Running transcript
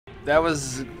that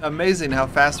was amazing how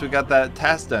fast we got that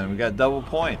task done. We got double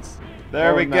points.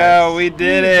 There we nice. go. We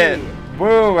did it.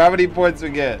 Woo! How many points we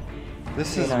get?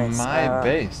 This is Nice. my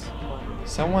base.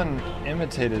 Someone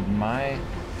imitated my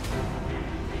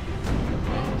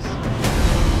base.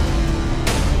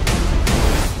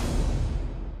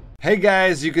 Hey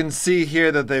guys, you can see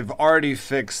here that they've already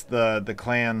fixed the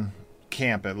clan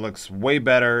camp. It looks way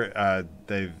better.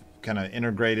 They've kind of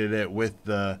integrated it with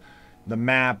the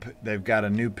map. They've got a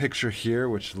new picture here,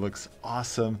 which looks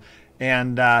awesome.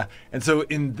 And so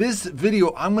in this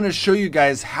video, I'm going to show you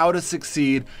guys how to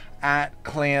succeed at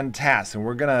clan tasks, and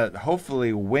we're going to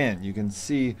hopefully win. You can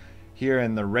see here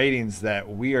in the ratings that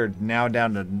we are now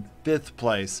down to 5th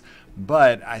place,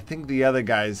 but I think the other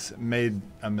guys made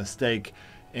a mistake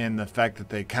in the fact that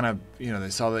they kind of, they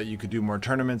saw that you could do more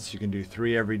tournaments, you can do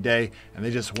 3 every day, and they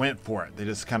just went for it. They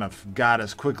just kind of got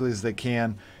as quickly as they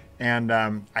can. And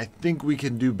I think we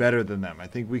can do better than them. I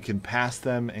think we can pass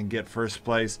them and get 1st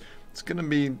place. It's going to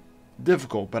be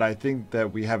difficult, but I think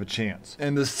that we have a chance.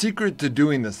 And the secret to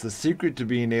doing this, the secret to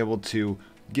being able to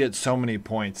get so many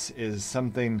points is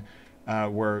something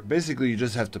where basically you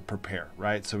just have to prepare,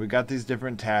 right? So we got these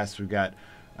different tasks. We've got,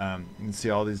 you can see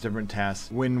all these different tasks.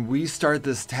 When we start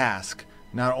this task,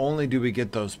 not only do we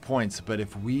get those points, but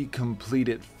if we complete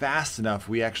it fast enough,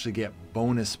 we actually get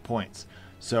bonus points.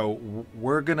 So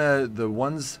we're gonna, the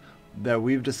ones that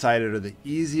we've decided are the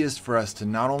easiest for us to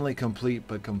not only complete,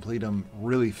 but complete them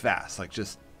really fast, like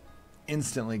just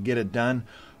instantly get it done,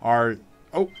 are,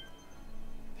 oh,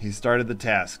 he started the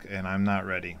task and I'm not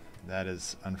ready. That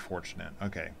is unfortunate.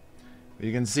 Okay,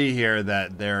 you can see here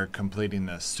that they're completing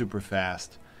this super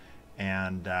fast,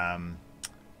 and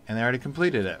they already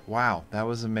completed it. Wow, that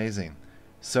was amazing.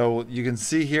 So you can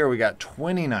see here we got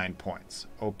 29 points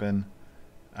open,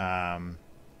 and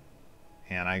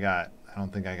I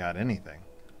don't think I got anything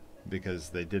because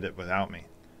they did it without me.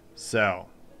 So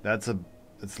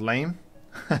it's lame.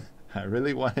 I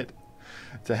really wanted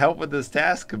to help with this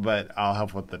task, but I'll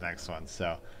help with the next one.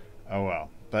 So, oh well.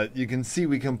 But you can see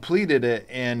we completed it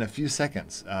in a few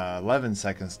seconds, 11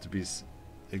 seconds to be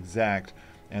exact.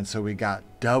 And so we got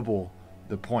double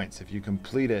the points. If you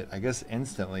complete it, I guess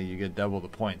instantly, you get double the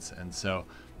points. And so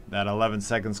that 11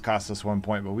 seconds cost us 1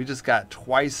 point, but we just got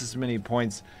twice as many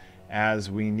points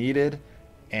as we needed,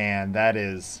 and that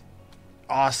is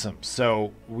awesome.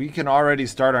 So we can already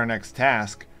start our next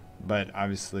task, but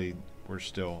obviously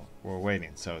we're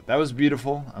waiting. So that was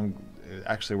beautiful. It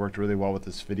actually worked really well with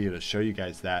this video to show you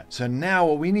guys that. So now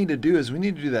what we need to do is we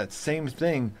need to do that same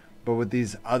thing, but with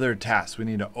these other tasks. We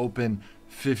need to open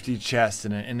 50 chests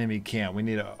in an enemy camp. We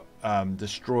need to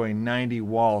destroy 90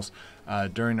 walls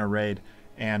during a raid,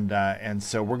 and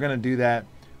so we're gonna do that.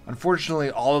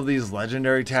 Unfortunately, all of these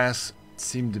legendary tasks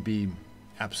seem to be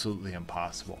absolutely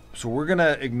impossible. So we're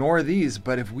gonna ignore these,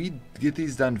 but if we get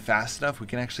these done fast enough, we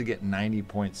can actually get 90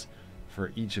 points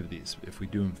for each of these if we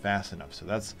do them fast enough. So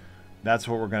that's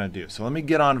what we're gonna do. So let me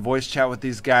get on voice chat with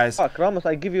these guys. Fuck, Ramos,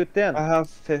 I give you 10. I have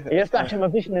يسطا عشان ما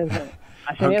فيش نظام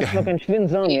عشان يسطا كان 20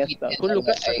 زون يسطا كله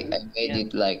كسر. I made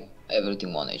it like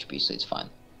everything 1 HP, so it's fine.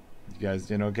 You guys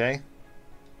doing okay?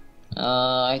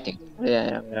 I think.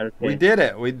 Yeah, okay. We did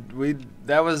it. We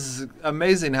that was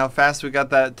amazing how fast we got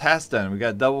that task done. We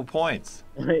got double points.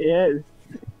 Yes.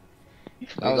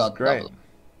 That was great. Double.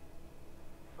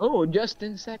 Oh, just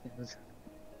 10 seconds.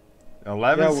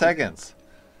 11 seconds.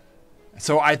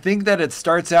 So I think that it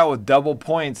starts out with double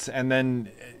points, and then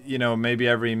maybe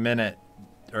every minute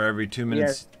or every 2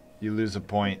 minutes you lose a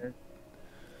point.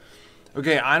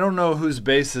 Okay, I don't know whose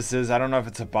base this is. I don't know if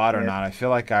it's a bot or not. I feel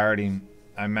like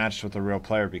I matched with a real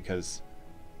player because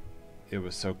it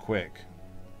was so quick.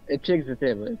 It checks the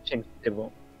table. It checks the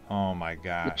table. Oh my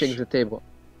gosh. It checks the table.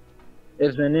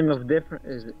 If the name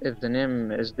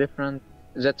is different,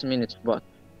 that means it's bot.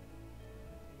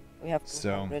 We have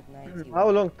So 290. How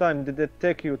long time did it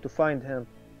take you to find him?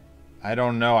 I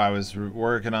don't know. I was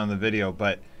working on the video,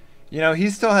 but he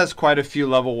still has quite a few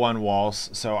level 1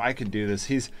 walls, so I could do this.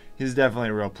 He's definitely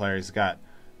a real player. He's got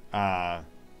a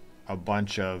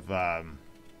bunch of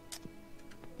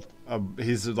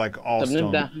he's like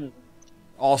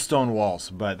all stone walls,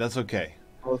 but that's okay.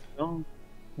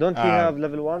 Don't he have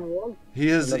level 1 wall? He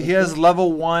has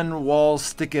level 1 walls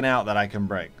sticking out that I can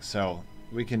break, so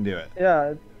we can do it.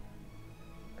 Yeah.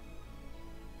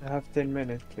 I have 10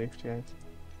 minutes left, guys.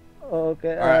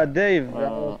 Okay, right. Dave,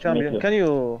 champion, can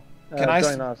you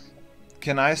join us?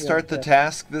 Can I start the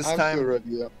task this time? I'm ready,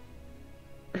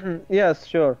 yeah. Yes,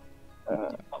 sure.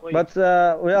 But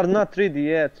we are not ready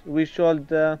yet. We should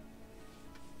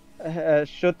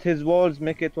shoot his walls,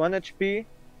 make it 1 HP,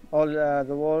 all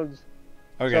the walls.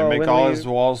 Okay, So make when all we- his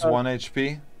walls 1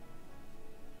 HP.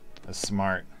 That's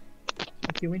smart.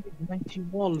 Okay, we need 90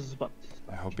 walls, but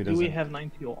I hope he do we doesn't. have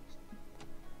 90 walls?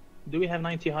 Do we have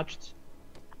 90 hatchets?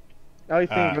 I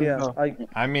think yeah. no.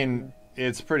 I mean,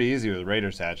 it's pretty easy with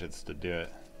Raiders hatchets to do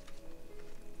it.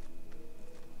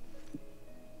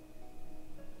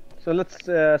 So let's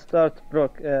start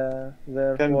Brock their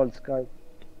Can- walls, guys.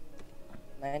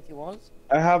 90 walls?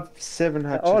 I have 7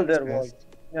 hatchets. All their guys. walls.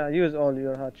 Yeah, use all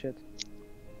your hatchets.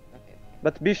 Okay.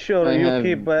 But be sure I you have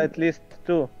keep at least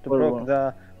 2 to four block walls.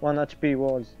 the 1 HP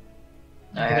walls.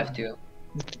 I have to.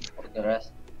 For the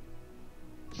rest.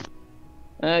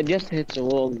 Just hit the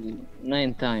wall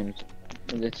 9 times.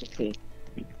 That's okay.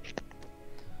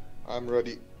 I'm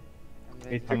ready.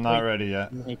 I'm not ready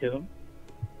yet. Me too.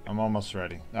 I'm almost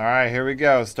ready. All right, here we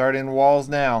go. Starting walls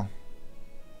now.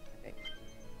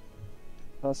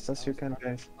 Fast as you can,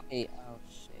 guys. Okay, oh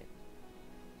shit.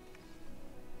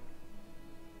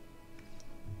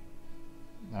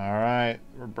 All right,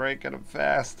 we're breaking them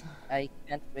fast. I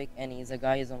can't break any. The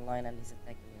guy is online and he's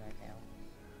attacking me right now.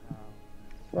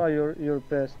 Try your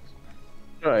best.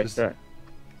 Right, Just- right.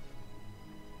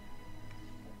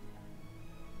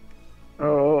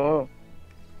 Oh,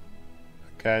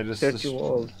 Okay, just 30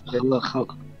 walls.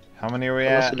 how many are we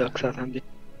at? I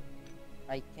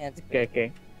can't Okay, break.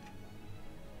 okay.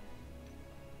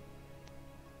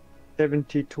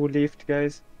 72 left,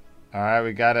 guys. All right,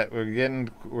 we got it. We're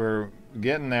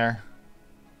getting there.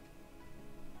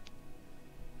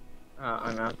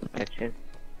 I'm out of hatchet.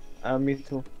 Me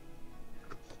too.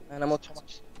 And I'm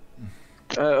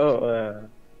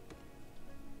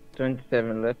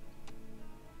 27 left.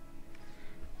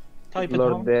 Type it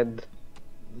Lord down.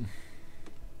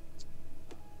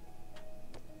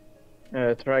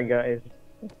 dead. Try guys.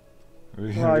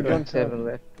 We, No, I don't have. 27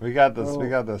 left. we got this. Oh. We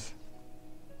got this.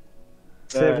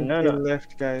 17 no.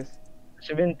 left, guys.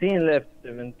 17 left.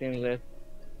 17 left.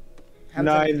 Hamza,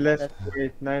 9 left.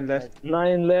 Wait, 9 left.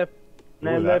 9 left.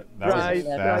 9 Ooh, left. that was Try.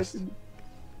 fast.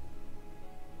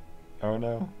 Oh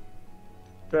no.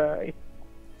 Try.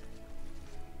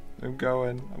 I'm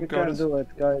going. I'm You going. can do it,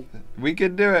 guys. We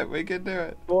can do it. We can do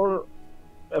it. 4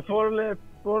 left.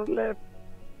 4 left.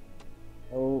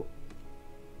 Oh.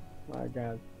 My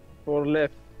god. 4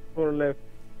 left. 4 left.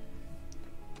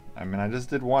 I mean, I just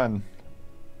did one.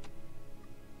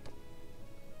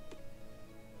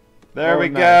 There Oh, we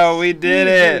nice. go. We did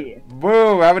Easy. it.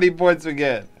 Woo! How many points we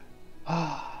get?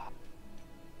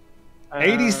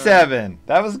 87.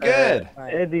 That was good.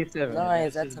 87.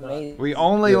 Nice, that's amazing. We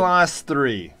only lost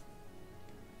 3.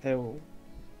 Oh.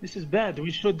 This is bad.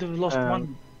 We should have lost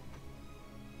one.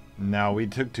 No, we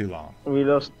took too long. We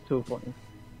lost 2 points.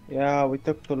 Yeah, we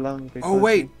took too long. Oh because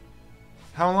wait.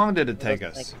 How long did it take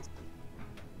Like, us?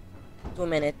 2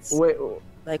 minutes. Wait.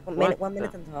 Like 1 what minute, 1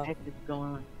 minute the and a half. heck is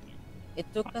going on? It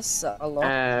took us a lot.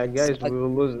 Guys, Like- we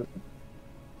will lose.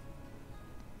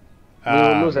 We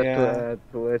will lose yeah.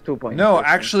 to 2 points. No, I think.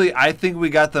 actually, I think we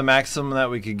got the maximum that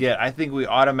we could get. I think we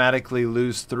automatically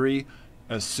lose 3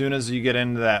 as soon as you get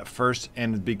into that first.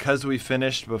 And because we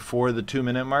finished before the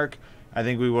 2-minute mark, I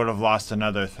think we would have lost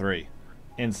another 3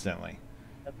 instantly.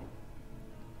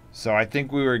 So I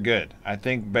think we were good. I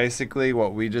think basically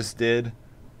what we just did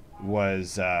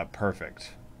was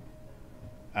perfect.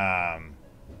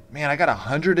 Man, I got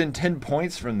 110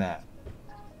 points from that.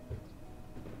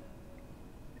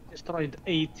 Destroyed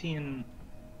 18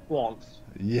 walls.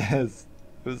 Yes,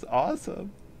 it was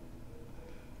awesome.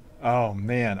 Oh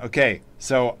man. Okay,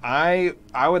 so I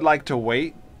would like to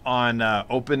wait on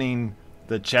opening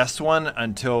the chest one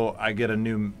until I get a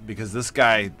new, because this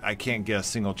guy, I can't get a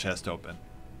single chest open.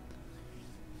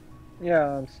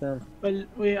 Yeah, I'm Sam. Well,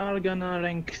 we are gonna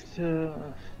rank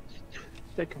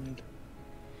second.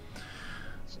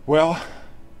 Well,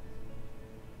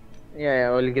 Yeah,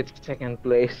 we'll get second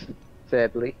place,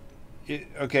 sadly.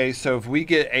 okay, so if we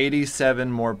get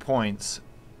 87 more points,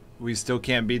 we still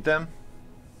can't beat them?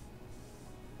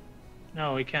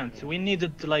 No, we can't. We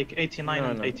needed like 89 No,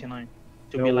 and no. 89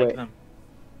 to No be like way. them.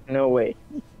 No way.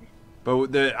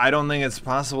 But I don't think it's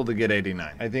possible to get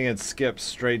 89. I think it skips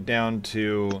straight down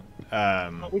to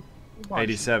We won.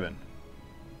 87.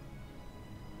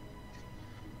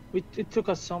 It took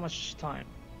us so much time.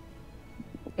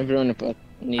 Everyone of us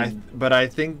needs. But I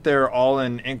think they're all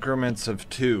in increments of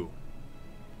 2.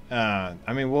 I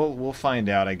mean, we'll find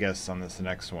out, I guess, on this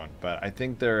next one. But I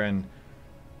think they're in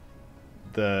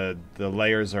the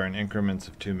layers are in increments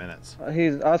of 2 minutes.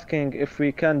 He's asking if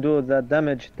we can do the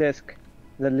damage disc,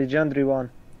 the legendary one.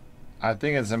 I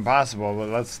think it's impossible, but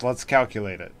let's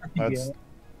calculate it. Let's.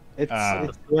 It's Ah.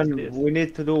 we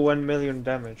need to do 1 million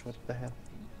damage. What the hell?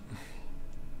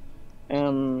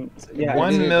 Um, Yeah,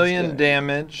 1 it's- million it's,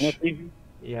 damage. not even-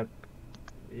 Yep.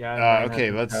 Yeah.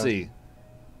 Okay, let's 900,000. see.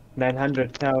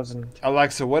 900,000.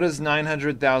 Alexa, what is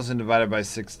 900,000 divided by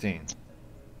 16?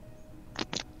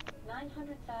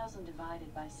 900,000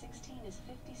 divided by 16 is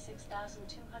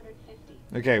 56,250.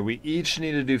 Okay, we each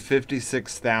need to do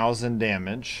 56,000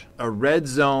 damage. A red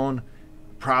zone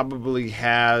probably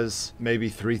has maybe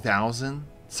 3,000.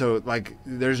 So, like,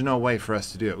 there's no way for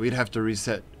us to do it. We'd have to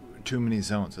reset too many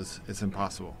zones. It's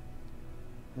impossible.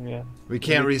 Yeah. We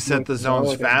can't We reset the need zones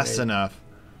more than fast eight. enough.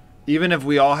 Even if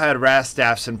we all had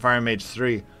Rastaffs and Fire Mage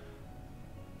 3,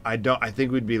 I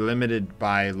think we'd be limited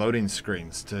by loading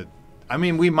screens to. I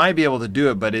mean, we might be able to do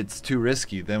it, but it's too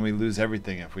risky. Then we lose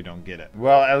everything if we don't get it.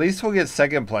 Well, at least we'll get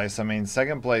second place. I mean,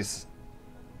 second place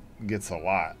gets a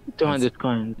lot. 200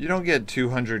 coins. You don't get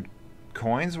 200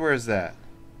 coins? Where is that?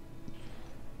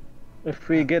 If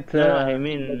we get No, I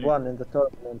mean- one in the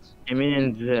tournament. I mean,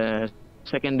 in the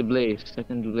second place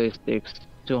takes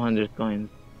 200 coins.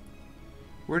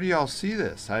 Where do y'all see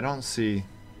this? I don't see.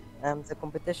 The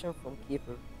competition from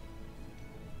Keeper.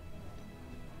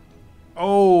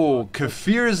 Oh,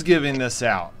 Kafir's giving this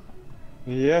out.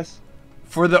 Yes.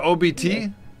 For the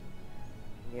OBT?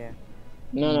 Yeah.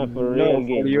 No, for No, real for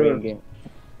game. your- Real game.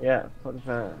 Yeah, for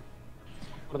the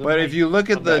But if you look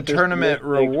at the That is tournament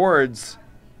really big. rewards,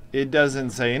 it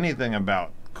doesn't say anything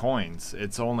about coins.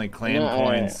 It's only clan No,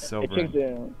 coins, I silver. checked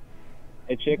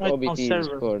Right on OBT server.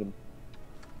 Discord.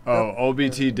 Oh,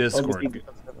 OBT Discord. OBT.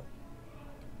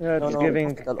 yeah, it's No,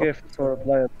 giving official, gift official. for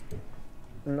players.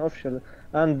 An official.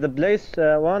 And the place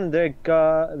one they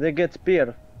get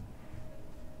beer.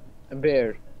 A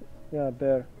bear. Yeah,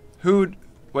 beer. Who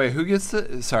gets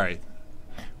the? Sorry,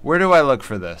 where do I look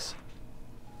for this?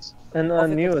 And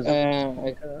on news.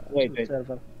 Wait.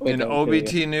 Server. Wait, In I'll tell you.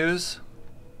 OBT news?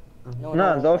 No,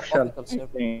 the official.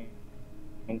 server.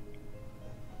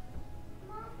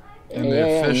 In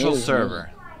the official news,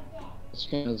 server.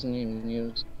 News.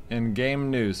 News. In game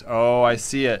news. Oh, I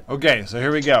see it. Okay, so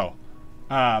here we go.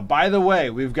 By the way,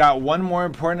 we've got one more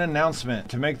important announcement.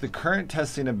 To make the current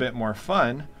testing a bit more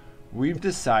fun, we've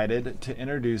decided to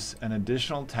introduce an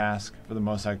additional task for the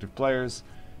most active players.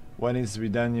 What needs to be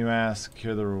done, you ask?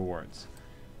 Here are the rewards.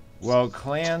 Well,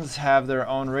 clans have their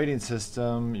own rating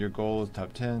system. Your goal is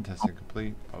top 10, testing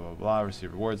complete, blah, blah, blah.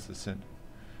 Receive rewards to send.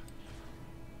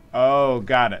 Oh,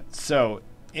 got it. So,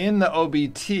 in the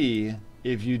OBT,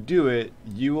 if you do it,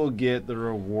 you will get the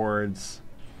rewards.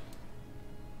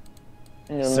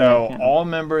 So all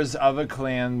members of a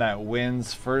clan that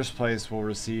wins first place will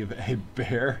receive a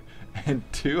bear and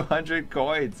 200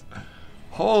 coins.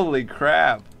 Holy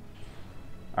crap.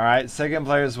 All right, second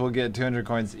players will get 200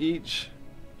 coins each.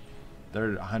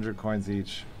 Third, 100 coins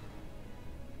each.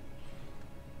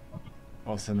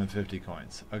 We'll send them 50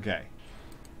 coins. Okay.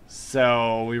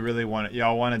 So we really wanted,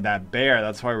 y'all wanted that bear.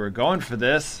 That's why we're going for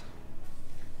this.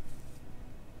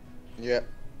 Yeah.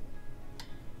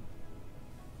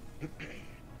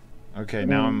 Okay,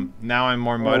 now I'm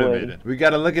more motivated. We got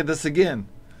to look at this again.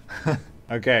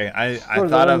 Okay, I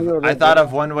thought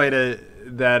of one way to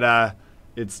that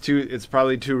it's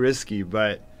probably too risky,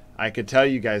 but I could tell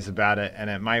you guys about it and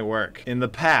it might work. In the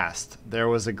past, there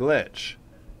was a glitch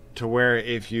to where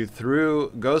if you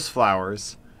threw ghost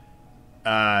flowers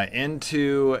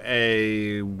into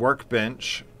a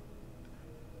workbench,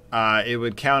 it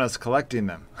would count as collecting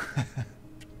them.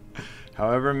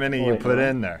 However many you put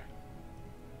in there.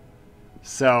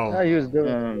 So I use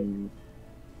the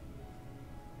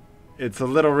it's a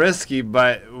little risky,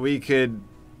 but we could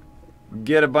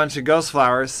get a bunch of ghost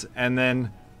flowers and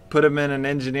then put them in an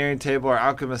engineering table or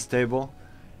alchemist table,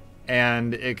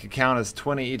 and it could count as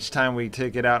 20 each time we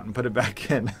take it out and put it back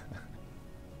in.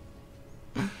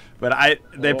 But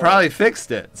they probably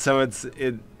fixed it, so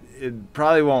it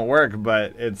probably won't work,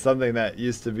 but it's something that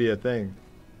used to be a thing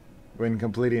when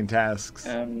completing tasks.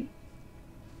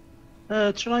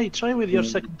 Try with your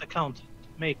second account.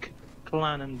 Make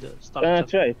clan and start.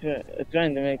 Trying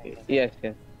to make it. Yes.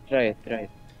 Try it.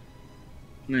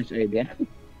 Nice idea.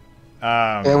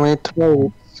 Yeah, we need to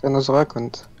know another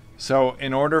account. So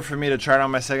in order for me to try it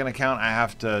on my second account, I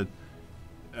have to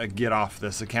get off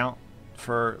this account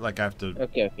for, like, I have to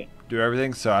Okay. do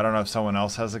everything. So I don't know if someone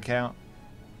else has an account.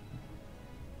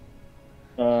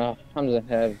 Hamza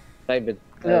have type it.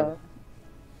 yeah.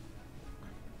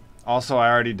 Also, I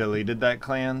already deleted that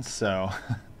clan, so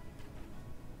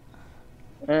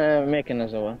Make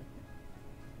another one.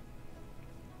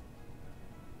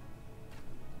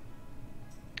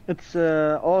 It's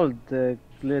old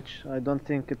glitch. I don't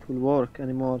think it will work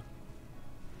anymore.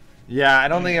 yeah, I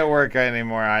don't think it'll work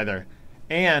anymore either.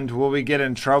 And will we get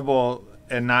in trouble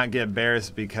and not get bears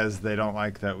because they don't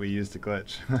like that we used a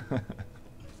glitch?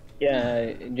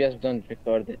 Yeah, just don't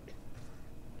record it.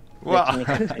 Well,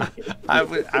 Let's make it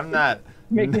secret. I'm not.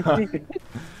 Make it no, secret.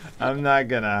 I'm not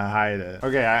gonna hide it.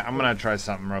 Okay, I'm gonna try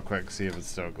something real quick, see if it's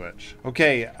still a glitch.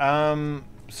 Okay,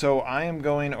 so I am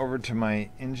going over to my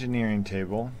engineering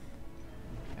table,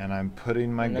 and I'm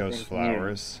putting my I'm not ghost engineering.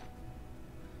 flowers.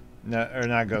 No, or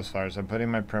not ghost flowers. I'm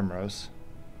putting my primrose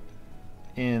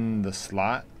in the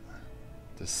slot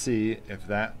to see if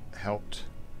that helped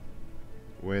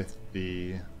with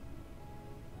the.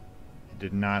 It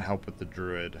did not help with the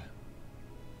druid.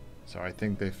 So I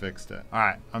think they fixed it.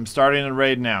 Alright, I'm starting a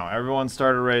raid now. Everyone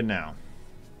start a raid now.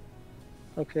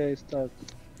 Okay, start.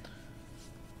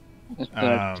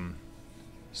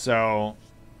 So,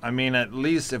 I mean, at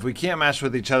least if we can't match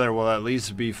with each other, we'll at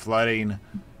least be flooding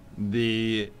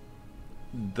the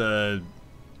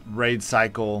raid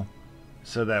cycle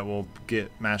so that we'll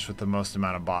get matched with the most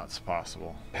amount of bots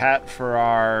possible. Pat for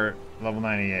our level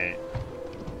 98.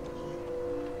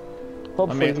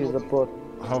 Hopefully he's a bot.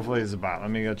 Hopefully he's a bot. Let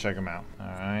me go check him out.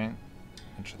 Alright.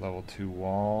 Bunch of level 2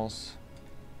 walls.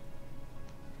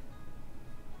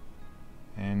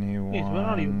 Wait, where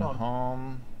are you, Anyone Bob?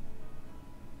 home?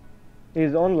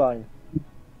 He's online.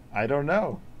 I don't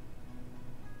know.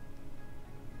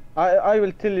 I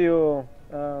will tell you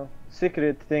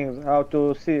secret things how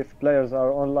to see if players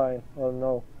are online or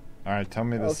no. Alright, tell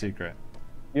me the Okay. secret.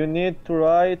 You need to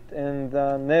write in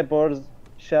the neighbor's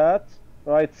chat,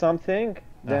 write something,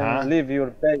 then Uh-huh. leave your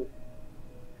base.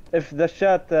 If the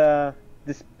chat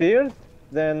disappears,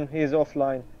 then he's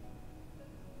offline.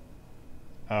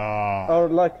 Oh, Or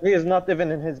like he is not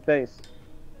even in his base.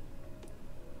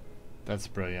 that's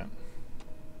brilliant.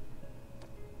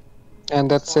 And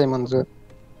that's same on the.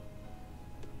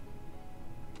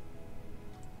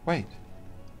 Wait.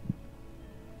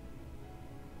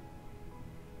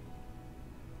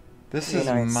 This Very is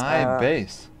nice. my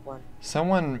base. One.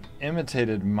 Someone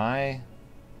imitated my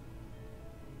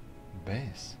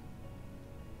base.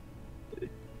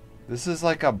 This is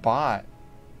like a bot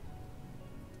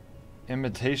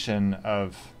imitation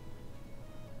of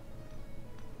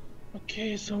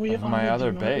Okay, so we Of are my at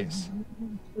other the base.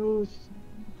 1, 2,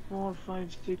 4,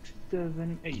 5, 6,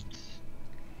 7, 8.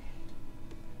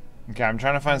 Okay, I'm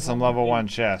trying to find some level 1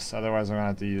 chests, otherwise I'm gonna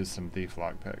have to use some thief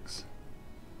lock picks.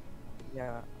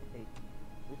 Yeah, okay.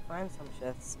 We find some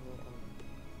chests.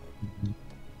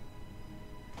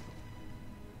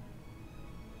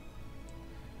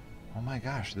 Oh my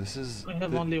gosh, this is I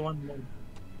have only one more.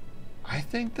 I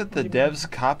think that the only devs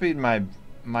copied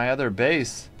my other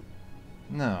base.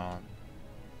 No.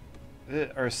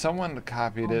 Or someone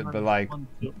copied it, but like One,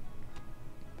 two.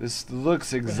 this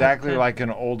looks exactly 10. like an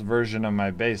old version of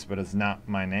my base, but it's not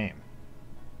my name.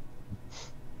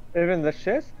 Even the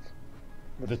chests?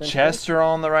 The same chests are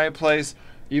all in the right place.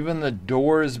 Even the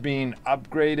doors being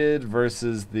upgraded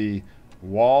versus the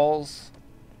walls.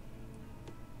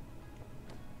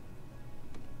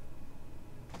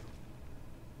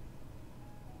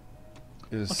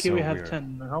 Is Okay, so we have weird.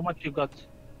 10. How much you got?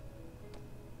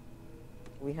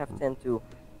 We have 10 too.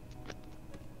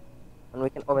 And we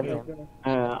can open them.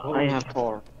 I have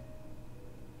 4.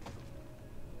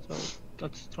 So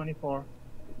that's 24.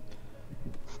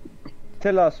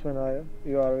 Tell us when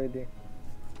you are ready.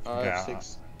 Yeah,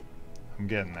 I'm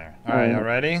getting there. Alright, y'all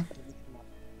ready?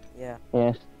 Yeah.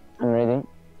 Yes, I'm ready.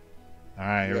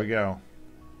 Alright, here we go.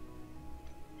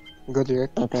 Good luck.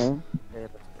 Okay. Okay,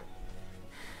 let's go.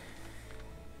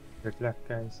 Good luck,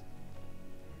 guys.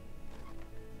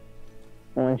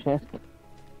 One chest.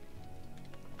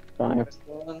 5. First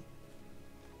one.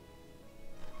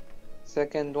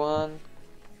 Second one.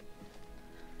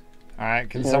 Alright,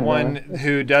 can Yeah, someone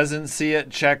who doesn't see it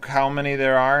check how many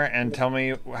there are and tell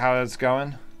me how it's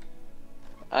going?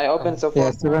 I opened so far.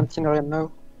 Yeah, 17 right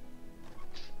now.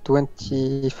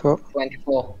 24.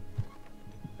 24.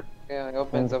 Okay, I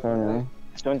opened so far.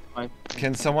 25.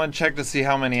 Can someone check to see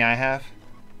how many I have?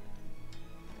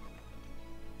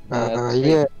 Three.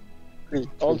 Yeah. Three.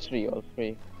 All 3, all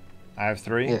 3. I have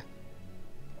 3? Yeah.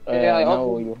 Yeah, I now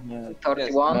opened- you have,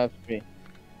 31. have 3.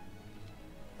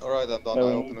 Alright, I'm done. No,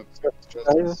 I opened it.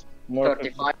 Five. More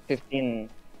 35. 15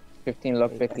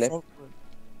 lockpick I left. think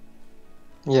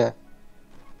Yeah.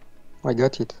 I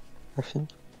got it, I think.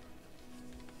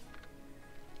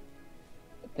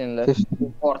 10 left.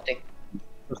 15, 40.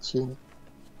 14.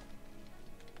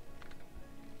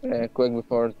 Quick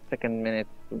before second minute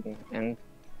to end.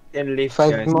 10 left,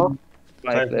 5 guys. more.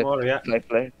 5 left. more, yeah. 5 left.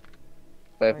 5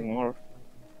 Five. more.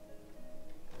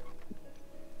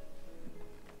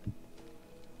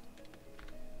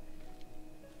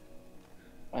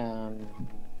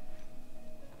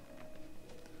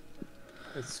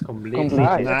 It's complete.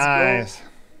 Completed. Nice.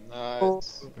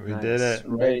 Nice. We did it.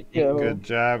 Right. Good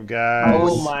job, guys.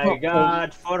 Oh my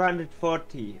god,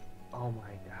 440. Oh my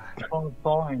god. 4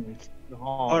 points.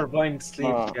 4 points lead,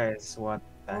 Oh. guys. What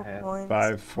the hell?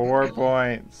 By 4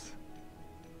 points.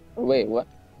 Wait, what?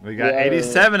 We got We are-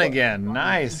 87 again.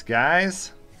 Nice,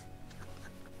 guys.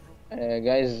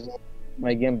 Guys,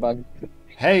 my game bugged.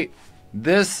 Hey,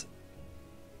 this.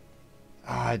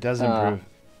 Oh, it does improve.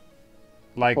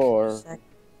 Like, 4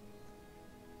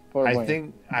 I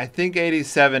points. think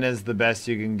 87 is the best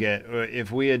you can get.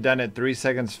 If we had done it 3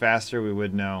 seconds faster, we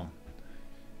would know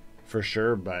for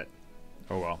sure. But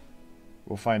oh well,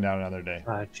 we'll find out another day.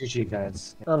 GG,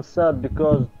 guys. I'm sad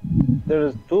because there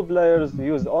is 2 players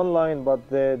use online, but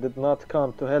they did not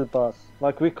come to help us.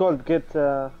 Like we could get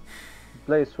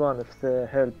place 1 if they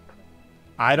help.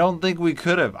 I don't think we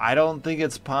could have. I don't think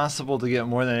it's possible to get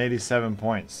more than 87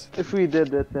 points. If we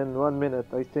did it in 1 minute,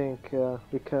 I think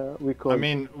we could. I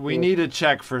mean, we need to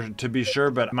check to be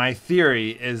sure, but my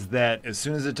theory is that as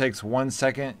soon as it takes 1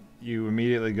 second, you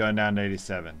immediately go down to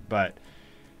 87. But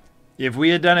if we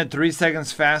had done it 3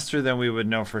 seconds faster, then we would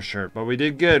know for sure. But we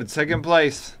did good. Second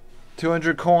place,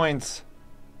 200 coins.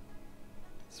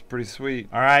 It's pretty sweet.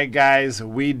 All right, guys,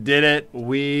 we did it.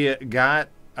 We got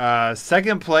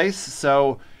second place.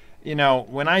 So, you know,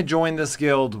 when I joined this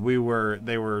guild, they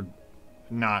were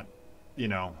not, you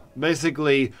know,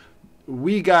 basically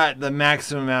we got the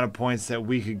maximum amount of points that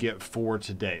we could get for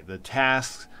today. The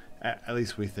tasks, at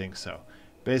least we think so.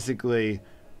 Basically,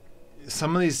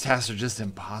 some of these tasks are just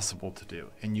impossible to do,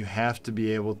 and you have to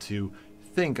be able to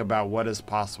think about what is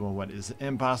possible and what is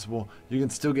impossible. You can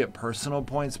still get personal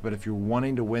points, but if you're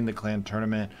wanting to win the clan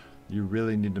tournament, you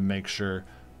really need to make sure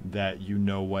that you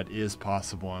know what is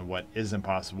possible and what isn't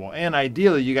possible. And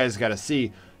ideally, you guys got to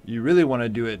see, you really want to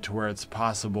do it to where it's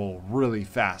possible really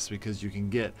fast, because you can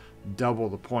get double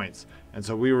the points. And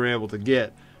so we were able to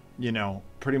get, you know,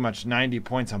 pretty much 90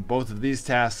 points on both of these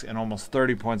tasks and almost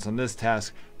 30 points on this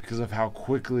task because of how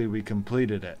quickly we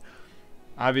completed it.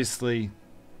 Obviously,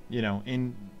 you know,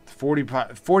 in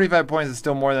 45 points is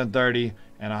still more than 30,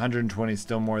 and 120 is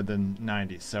still more than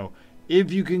 90. So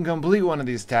if you can complete one of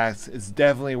these tasks, it's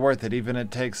definitely worth it, even if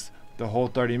it takes the whole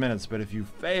 30 minutes. But if you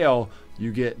fail,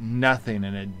 you get nothing,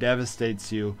 and it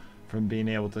devastates you from being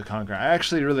able to conquer. I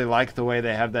actually really like the way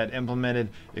they have that implemented.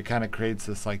 It kind of creates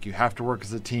this, like, you have to work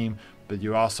as a team, but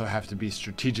you also have to be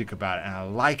strategic about it. And I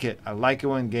like it. I like it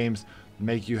when games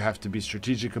make you have to be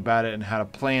strategic about it and how to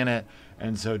plan it.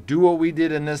 And so do what we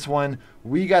did in this one.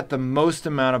 We got the most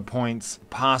amount of points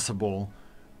possible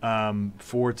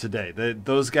for today.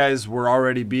 Those guys were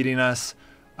already beating us,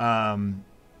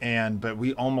 but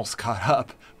we almost caught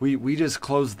up. We just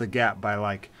closed the gap by,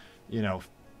 like, you know,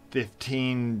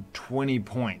 15, 20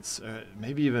 points,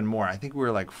 maybe even more. I think we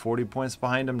were like 40 points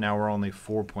behind them. Now we're only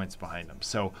 4 points behind them.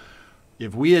 So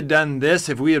if we had done this,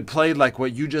 if we had played like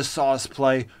what you just saw us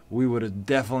play, we would have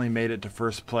definitely made it to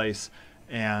first place.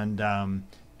 And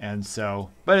so,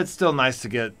 but it's still nice to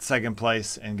get second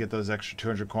place and get those extra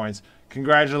 200 coins.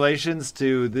 Congratulations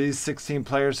to these 16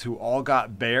 players who all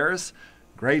got bears.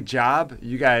 Great job.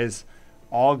 You guys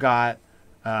all got,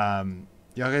 y'all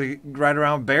got to ride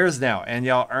around bears now, and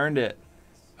y'all earned it.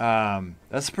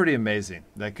 That's pretty amazing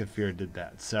that Kafir did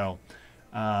that. So,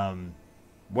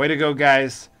 way to go,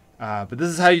 guys. But this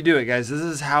is how you do it, guys. This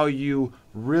is how you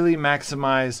really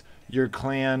maximize your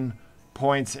clan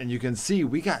points. And you can see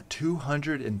we got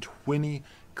 220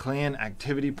 clan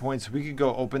activity points. We could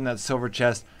go open that silver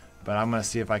chest, but I'm going to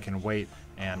see if I can wait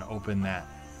and open that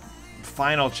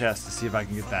final chest to see if I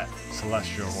can get that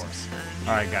celestial horse.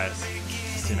 All right, guys.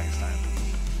 See you next time.